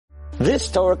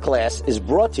This Torah class is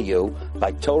brought to you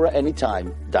by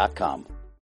TorahAnytime.com.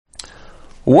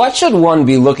 What should one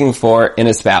be looking for in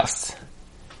a spouse?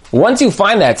 Once you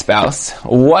find that spouse,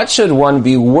 what should one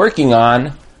be working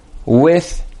on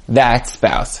with that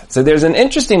spouse? So there's an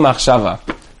interesting machshava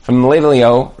from Lev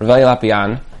Eliyahu, Rav Eli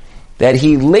Lopian, that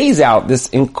he lays out this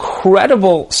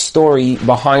incredible story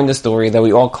behind the story that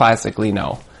we all classically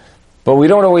know. But we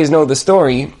don't always know the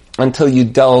story until you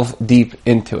delve deep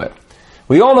into it.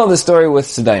 We all know the story with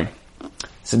Sodom.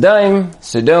 Sodom.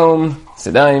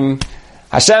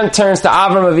 Hashem turns to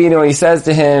Avram Avinu and he says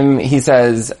to him,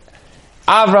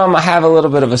 Avram, I have a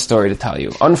little bit of a story to tell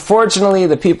you. Unfortunately,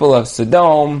 the people of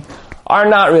Sodom are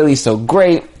not really so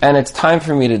great, and it's time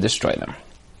for me to destroy them.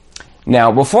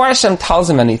 Now, before Hashem tells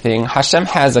him anything, Hashem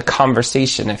has a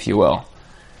conversation, if you will.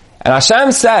 And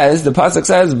Hashem says, the pasuk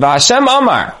says, V'Hashem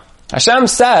Amar. Hashem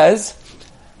says,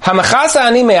 Hamachasa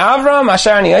ani me Avram, asher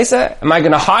ani yaseh? Am I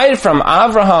going to hide from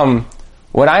Avraham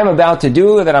what I'm about to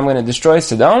do, that I'm going to destroy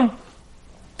Sodom?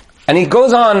 And he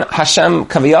goes on, Hashem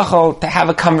Kaviyachol, to have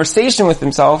a conversation with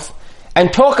himself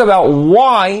and talk about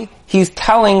why he's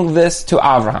telling this to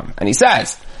Avraham. And he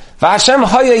says, V'Hashem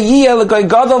haya yiyeh l'goy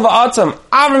gadol v'atzam.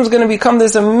 Avram's going to become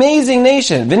this amazing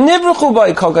nation. V'nivruchu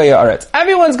b'ay kol goyei haaretz.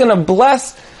 Everyone's going to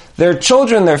bless their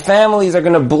children, their families are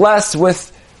going to bless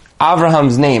with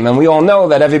Avraham's name. And we all know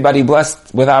that everybody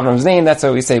blessed with Avraham's name. That's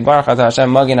why we say, Baruch atah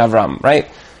Hashem magin Avram, right?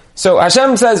 So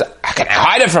Hashem says, can I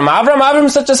hide it from Avram?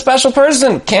 Avram's such a special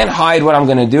person. Can't hide what I'm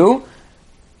going to do.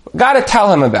 Got to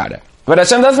tell him about it. But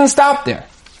Hashem doesn't stop there.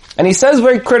 And he says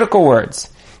very critical words.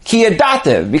 Ki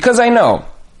yadatev, because I know.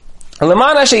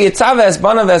 Leman asher yitzaveh es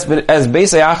banav es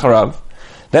beisei acharav,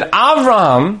 that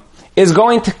Avraham is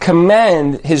going to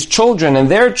commend his children and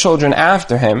their children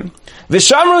after him.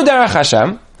 V'shamru derech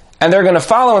Hashem, and they're going to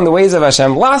follow in the ways of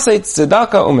Hashem. Laseit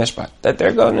tzedakah u'mishpat, that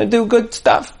they're going to do good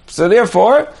stuff. So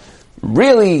therefore,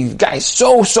 really, guys,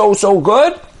 so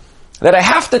good, that I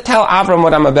have to tell Avram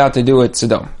what I'm about to do at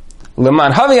Sodom.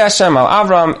 Leman havi Hashem al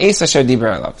Avram es asher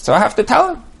diber elav. So I have to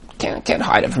tell him. Can't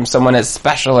hide it from someone as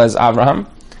special as Avraham.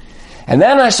 And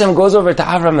then Hashem goes over to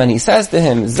Avram and he says to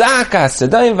him, Zaka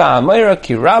Sodom va'amayra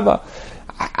ki rabba.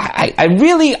 I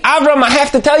really, Avram, I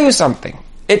have to tell you something.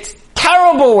 It's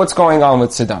terrible what's going on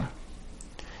with Sodom.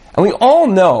 And we all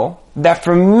know that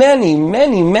for many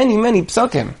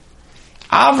psukim,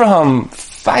 Avraham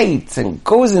fights and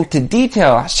goes into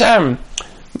detail. Hashem,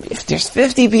 if there's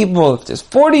 50 people, if there's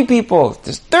 40 people, if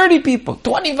there's 30 people,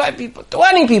 25 people,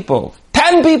 20 people,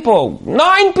 10 people,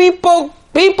 9 people,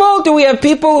 do we have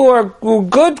people who are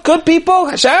good people?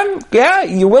 Hashem, yeah,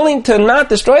 you're willing to not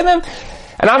destroy them?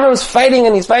 And Avram's fighting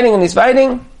and he's fighting and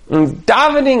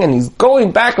davening and he's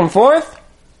going back and forth.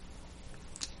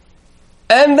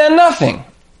 And then nothing.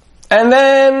 And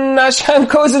then Hashem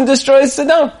goes and destroys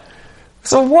Sodom.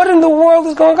 So what in the world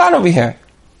is going on over here?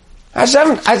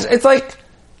 Hashem, it's like,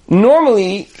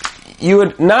 normally, you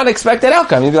would not expect that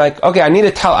outcome. You'd be like, okay, I need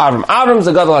to tell Avram. Avram's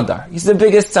a gadol hadar. He's the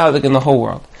biggest tzaddik in the whole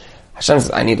world. Hashem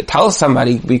says, I need to tell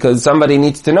somebody because somebody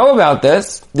needs to know about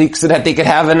this so that they could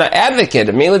have an advocate,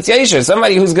 a Melitz Yesher,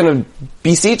 somebody who's going to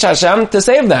beseech Hashem to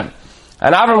save them.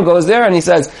 And Avram goes there and he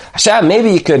says, Hashem, maybe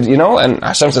you could, and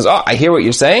Hashem says, I hear what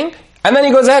you're saying. And then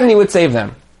he goes ahead and he would save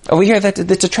them. Over here,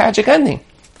 that's a tragic ending.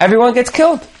 Everyone gets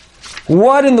killed.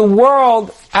 What in the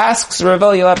world, asks Rav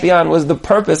Eli Lopian, was the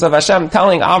purpose of Hashem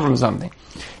telling Avram something?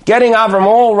 Getting Avram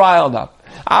all riled up.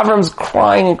 Avram's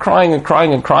crying.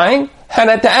 And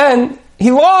at the end,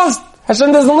 he lost.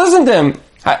 Hashem doesn't listen to him.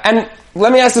 And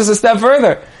let me ask this a step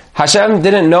further. Hashem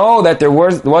didn't know that there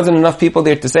wasn't enough people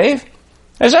there to save?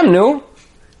 Hashem knew.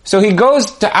 So he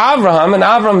goes to Avraham, and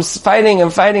Avram's fighting.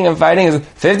 Is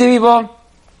 50 people,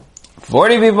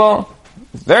 40 people,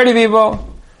 30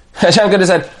 people. Hashem could have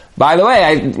said, by the way,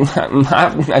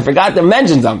 I forgot to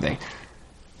mention something.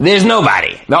 There's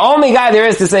nobody. The only guy there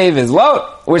is to save is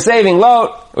Lot. We're saving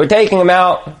Lot. We're taking him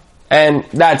out. And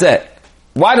that's it.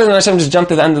 Why doesn't Hashem just jump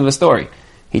to the end of the story?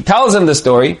 He tells him the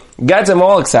story, gets him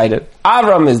all excited.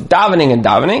 Avram is davening,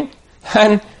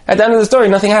 and at the end of the story,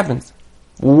 nothing happens.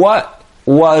 What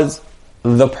was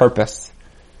the purpose?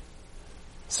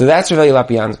 So that's Rav Eli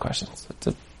Lopian's question. It's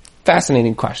a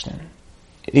fascinating question.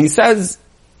 He says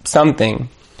something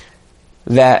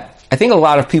that I think a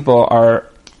lot of people are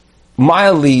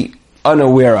mildly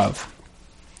unaware of.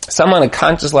 Some on a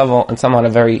conscious level and some on a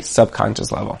very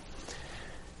subconscious level.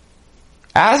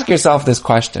 Ask yourself this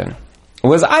question.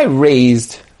 Was I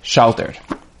raised sheltered?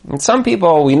 And some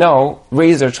people, we know,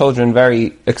 raise their children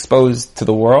very exposed to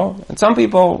the world. And some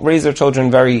people raise their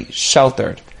children very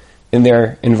sheltered in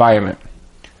their environment.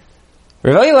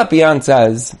 Rav Eli Lopian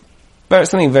says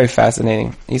something very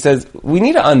fascinating. He says, we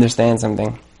need to understand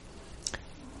something.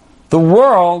 The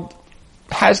world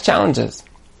has challenges.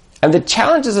 And the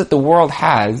challenges that the world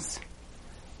has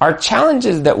are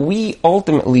challenges that we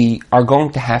ultimately are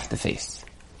going to have to face.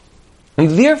 And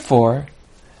therefore,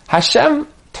 Hashem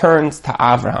turns to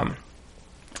Avraham.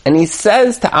 And he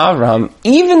says to Avraham,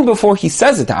 even before he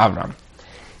says it to Avraham,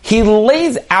 he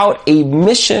lays out a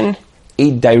mission,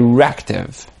 a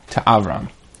directive to Avraham.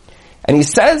 And he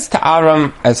says to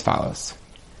Avraham as follows,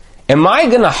 am I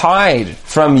going to hide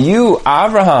from you,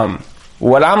 Avraham,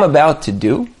 what I'm about to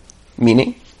do?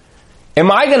 Meaning,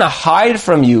 am I going to hide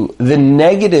from you the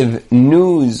negative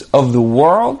news of the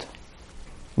world?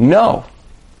 No.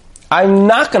 I'm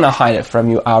not going to hide it from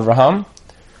you, Avraham,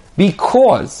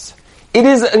 because it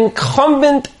is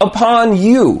incumbent upon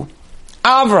you,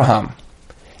 Avraham,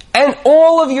 and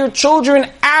all of your children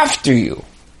after you,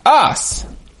 us,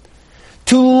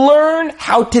 to learn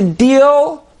how to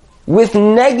deal with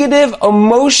negative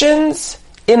emotions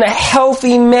in a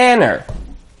healthy manner.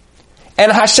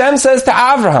 And Hashem says to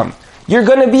Avraham, you're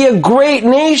going to be a great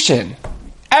nation.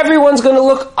 Everyone's going to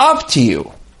look up to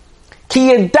you.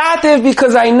 Ki yedativ,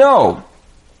 because I know.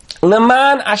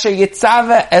 Leman asher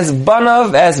yitzave as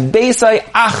banav as beisai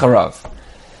acharav.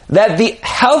 That the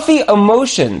healthy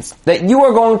emotions that you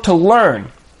are going to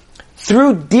learn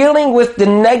through dealing with the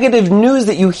negative news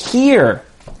that you hear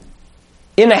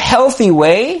in a healthy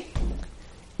way,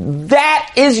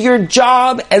 that is your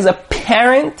job as a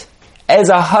parent, as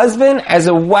a husband, as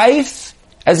a wife,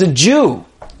 as a Jew,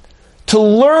 to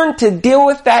learn to deal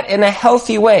with that in a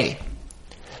healthy way.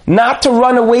 Not to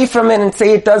run away from it and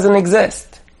say it doesn't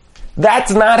exist.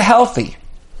 That's not healthy.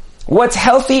 What's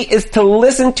healthy is to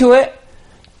listen to it,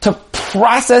 to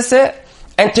process it,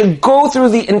 and to go through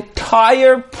the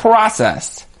entire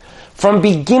process from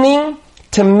beginning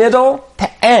to middle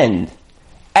to end,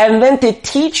 and then to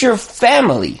teach your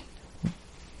family,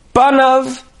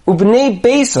 Banav Ubnei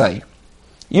Beisai.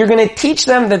 You're going to teach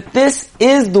them that this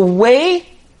is the way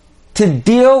to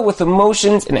deal with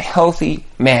emotions in a healthy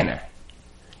manner.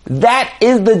 That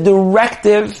is the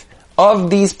directive of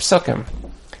these psukim.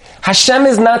 Hashem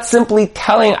is not simply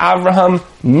telling Avraham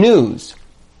news.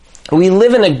 We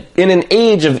live in an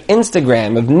age of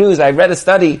Instagram, of news. I read a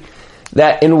study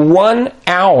that in 1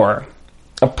 hour,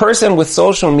 a person with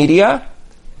social media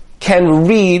can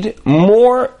read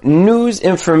more news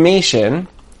information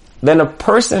than a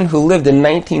person who lived in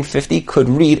 1950 could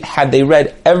read had they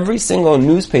read every single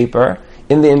newspaper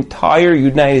in the entire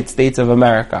United States of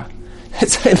America.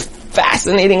 It's a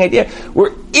fascinating idea.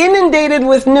 We're inundated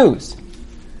with news.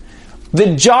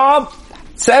 The job,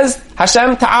 says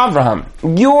Hashem to Avraham,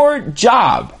 your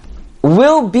job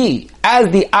will be,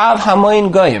 as the Av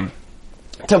Hamoin Goyim,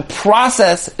 to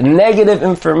process negative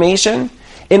information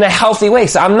in a healthy way.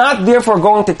 So I'm not therefore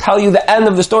going to tell you the end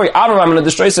of the story. Avraham, I'm going to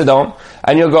destroy Sodom.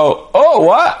 And you'll go, oh,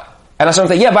 what? And Hashem will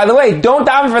say, yeah, by the way, don't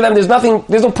daven for them.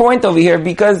 There's no point over here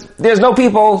because there's no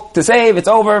people to save. It's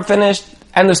over, finished,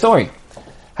 end of story.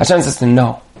 Hashem says,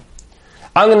 no.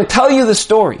 I'm going to tell you the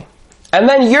story. And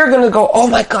then you're going to go, oh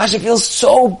my gosh, it feels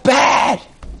so bad.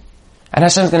 And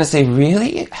Hashem's going to say,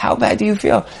 really? How bad do you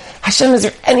feel? Hashem, is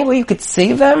there any way you could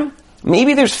save them?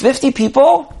 Maybe there's 50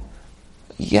 people?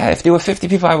 Yeah, if there were 50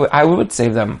 people, I would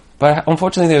save them. But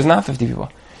unfortunately, there's not 50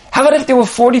 people. How about if there were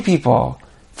 40 people?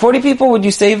 40 people, would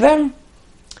you save them?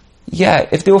 Yeah,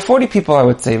 if there were 40 people, I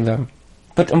would save them.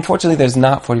 But unfortunately, there's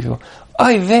not 40 people.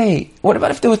 Oy vey, what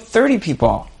about if there were 30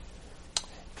 people?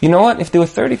 You know what? If there were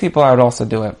 30 people, I would also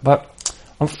do it. But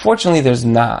unfortunately, there's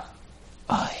not.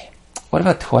 What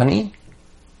about 20?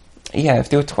 Yeah, if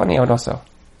there were 20, I would also.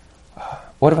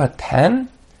 What about 10?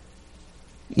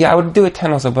 Yeah, I would do it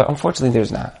 10 also, but unfortunately,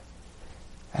 there's not.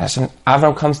 And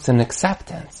Avram comes to an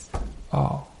acceptance.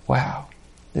 Oh, wow.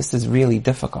 This is really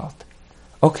difficult.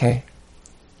 Okay.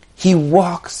 He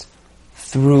walks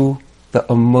through the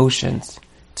emotions.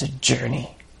 It's a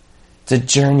journey. It's a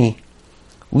journey.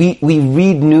 We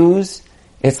read news.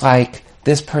 It's like,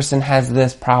 this person has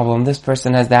this problem, this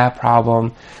person has that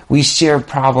problem. We share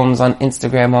problems on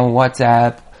Instagram, on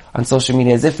WhatsApp, on social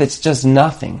media, as if it's just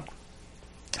nothing.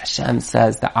 Hashem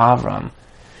says to Avram,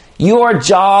 your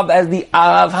job as the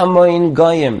Av Hamoin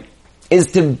Goyim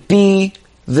is to be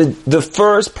the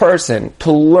first person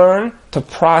to learn to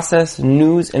process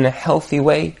news in a healthy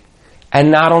way.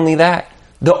 And not only that,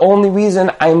 the only reason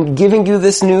I'm giving you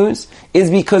this news is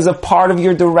because a part of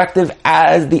your directive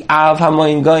as the Av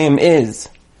Hamoin Goyim is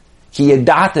Ki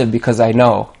yedativ, because I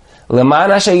know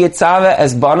Leman asher yitzave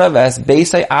es banav es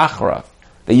beisai acharav,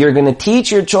 that you're going to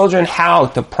teach your children how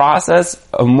to process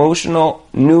emotional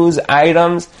news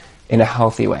items in a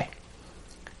healthy way.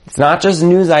 It's not just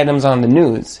news items on the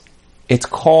news. It's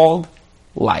called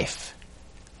life.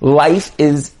 Life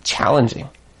is challenging.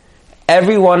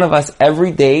 Every one of us,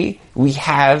 every day, we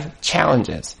have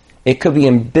challenges. It could be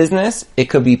in business, it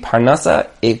could be parnasa,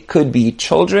 it could be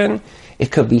children,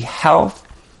 it could be health,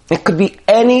 it could be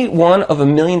any one of a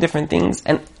million different things,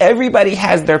 and everybody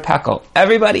has their pekel.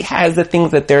 Everybody has the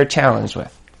things that they're challenged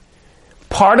with.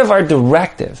 Part of our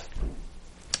directive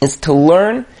is to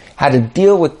learn how to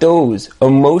deal with those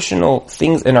emotional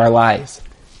things in our lives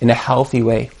in a healthy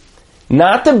way.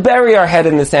 Not to bury our head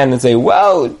in the sand and say,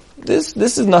 well, this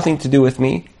is nothing to do with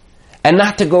me. And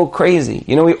not to go crazy.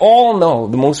 You know, we all know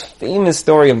the most famous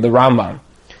story of the Rambam.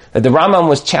 That the Rambam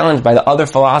was challenged by the other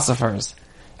philosophers.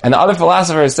 And the other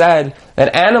philosophers said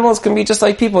that animals can be just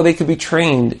like people. They could be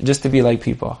trained just to be like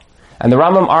people. And the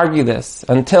Rambam argued this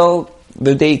until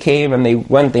the day came and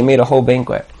they made a whole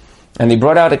banquet. And they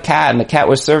brought out a cat, and the cat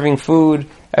was serving food.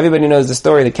 Everybody knows the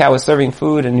story. The cat was serving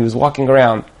food, and he was walking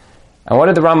around. And what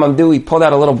did the Rambam do? He pulled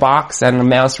out a little box, and a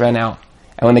mouse ran out.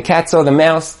 And when the cat saw the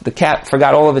mouse, the cat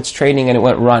forgot all of its training, and it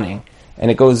went running. And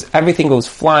everything goes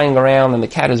flying around, and the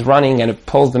cat is running, and it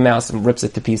pulls the mouse and rips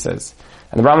it to pieces.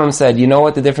 And the Rambam said, you know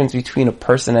what the difference between a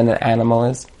person and an animal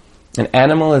is? An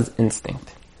animal is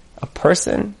instinct. A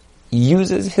person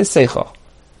uses his seichel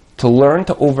to learn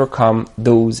to overcome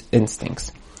those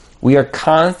instincts. We are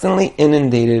constantly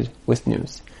inundated with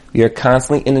news. We are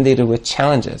constantly inundated with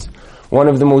challenges. One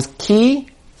of the most key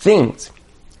things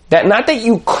that not that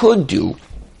you could do,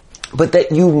 but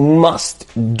that you must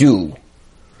do.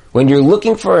 When you're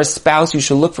looking for a spouse, you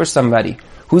should look for somebody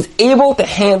who's able to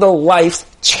handle life's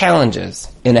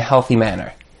challenges in a healthy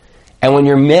manner. And when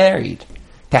you're married,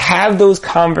 to have those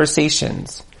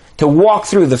conversations, to walk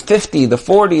through the 50, the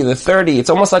 40, the 30. It's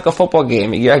almost like a football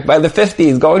game. You're by the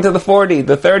 50s, going to the 40,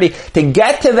 the 30. To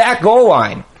get to that goal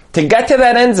line, to get to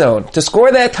that end zone, to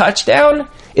score that touchdown,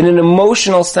 in an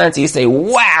emotional sense, you say,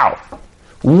 wow,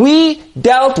 we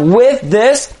dealt with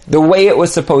this the way it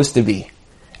was supposed to be.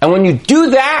 And when you do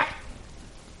that,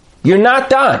 you're not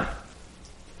done.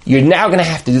 You're now going to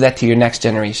have to do that to your next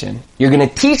generation. You're going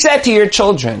to teach that to your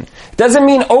children. It doesn't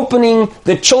mean opening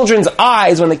the children's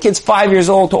eyes when the kid's 5 years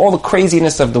old to all the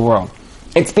craziness of the world.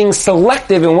 It's being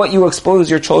selective in what you expose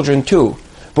your children to.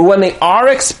 But when they are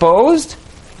exposed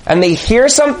and they hear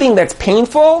something that's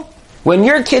painful, when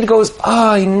your kid goes,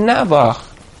 oh,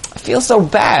 I feel so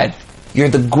bad, you're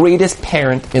the greatest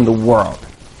parent in the world.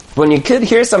 When your kid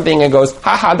hears something and goes,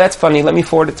 haha, that's funny, let me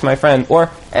forward it to my friend, or,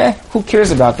 who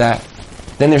cares about that?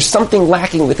 Then there's something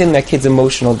lacking within that kid's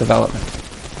emotional development.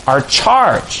 Our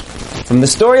charge from the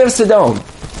story of Sodom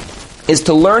is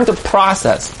to learn to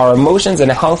process our emotions in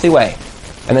a healthy way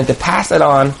and then to pass it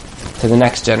on to the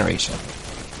next generation.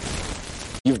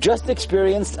 You've just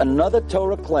experienced another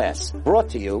Torah class brought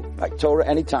to you by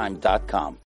TorahAnytime.com.